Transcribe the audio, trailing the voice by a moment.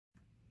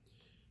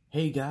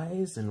Hey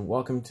guys, and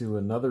welcome to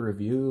another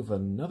review of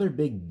another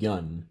big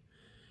gun.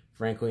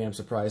 Frankly, I'm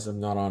surprised I'm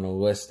not on a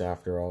list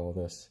after all of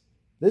this.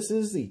 This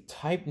is the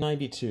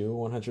Type-92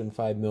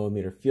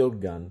 105mm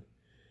field gun.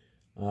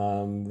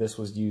 This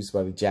was used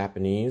by the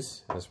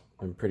Japanese, as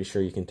I'm pretty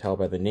sure you can tell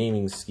by the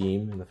naming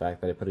scheme and the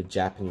fact that I put a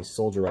Japanese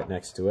soldier right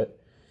next to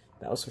it.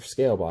 That was for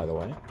scale, by the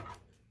way.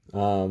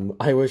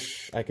 I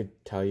wish I could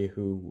tell you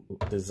who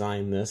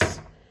designed this,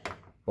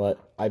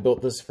 but I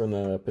built this from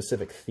the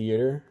Pacific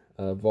Theater.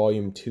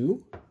 Volume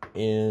 2,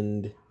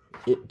 and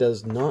it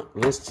does not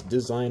list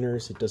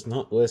designers. It does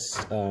not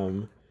list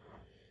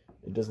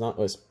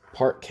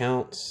part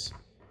counts.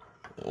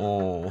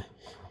 Yeah,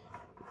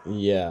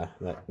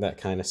 that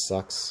kind of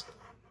sucks.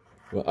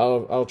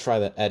 Well, I'll try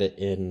to edit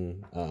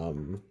in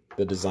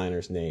the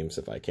designers' names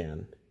if I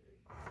can.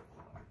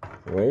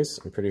 Anyways,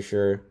 I'm pretty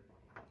sure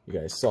you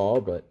guys saw,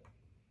 but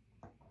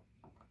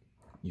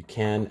you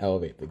can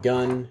elevate the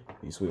gun.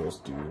 These wheels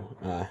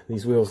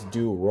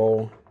do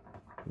roll.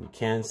 You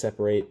can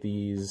separate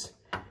these.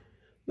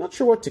 Not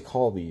sure what to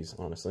call these,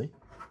 honestly.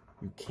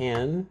 You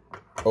can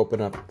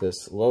open up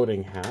this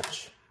loading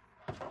hatch,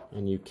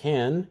 and you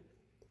can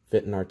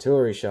fit an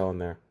artillery shell in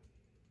there,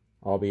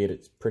 albeit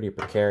it's pretty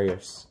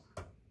precarious.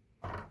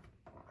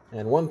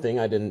 And one thing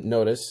I didn't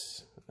know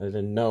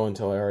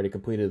until I already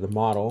completed the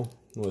model,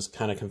 and was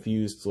kind of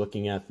confused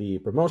looking at the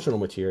promotional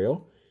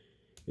material,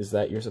 is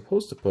that you're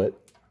supposed to put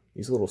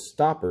these little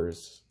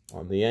stoppers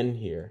on the end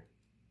here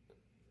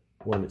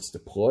when it's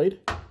deployed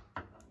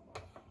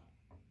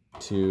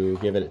to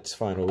give it its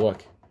final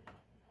look.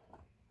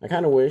 I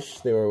kind of wish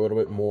they were a little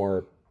bit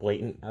more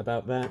blatant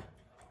about that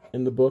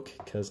in the book,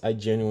 because I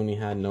genuinely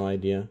had no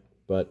idea,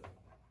 but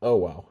oh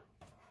well.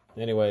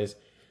 Anyways,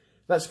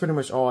 that's pretty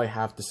much all I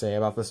have to say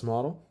about this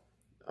model.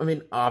 I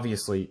mean,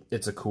 obviously,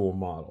 it's a cool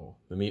model.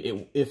 I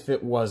mean, if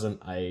it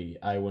wasn't,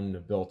 I wouldn't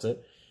have built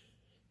it.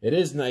 It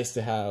is nice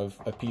to have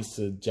a piece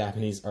of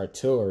Japanese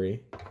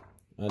artillery,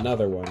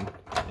 another one,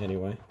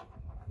 anyway.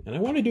 And I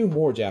want to do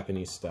more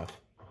Japanese stuff.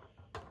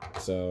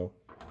 So,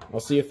 I'll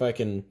see if I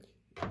can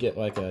get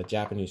like a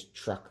Japanese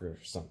truck or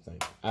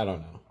something. I don't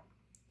know.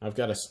 I've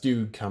got a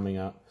StuG coming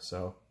up,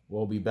 so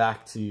we'll be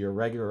back to your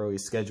regularly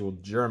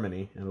scheduled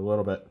Germany in a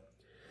little bit.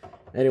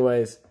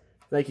 Anyways,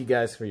 thank you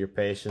guys for your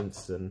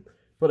patience and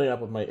putting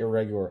up with my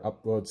irregular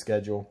upload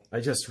schedule. I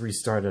just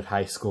restarted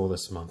high school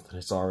this month, and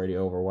it's already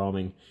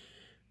overwhelming.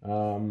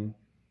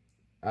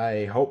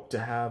 I hope to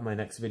have my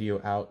next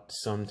video out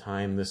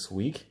sometime this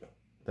week.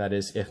 That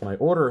is, if my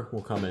order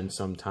will come in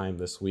sometime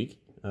this week.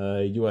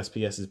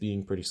 USPS is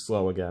being pretty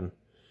slow again.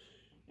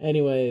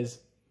 Anyways,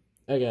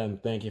 again,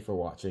 thank you for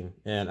watching,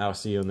 and I'll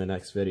see you in the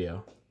next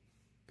video.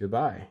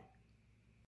 Goodbye.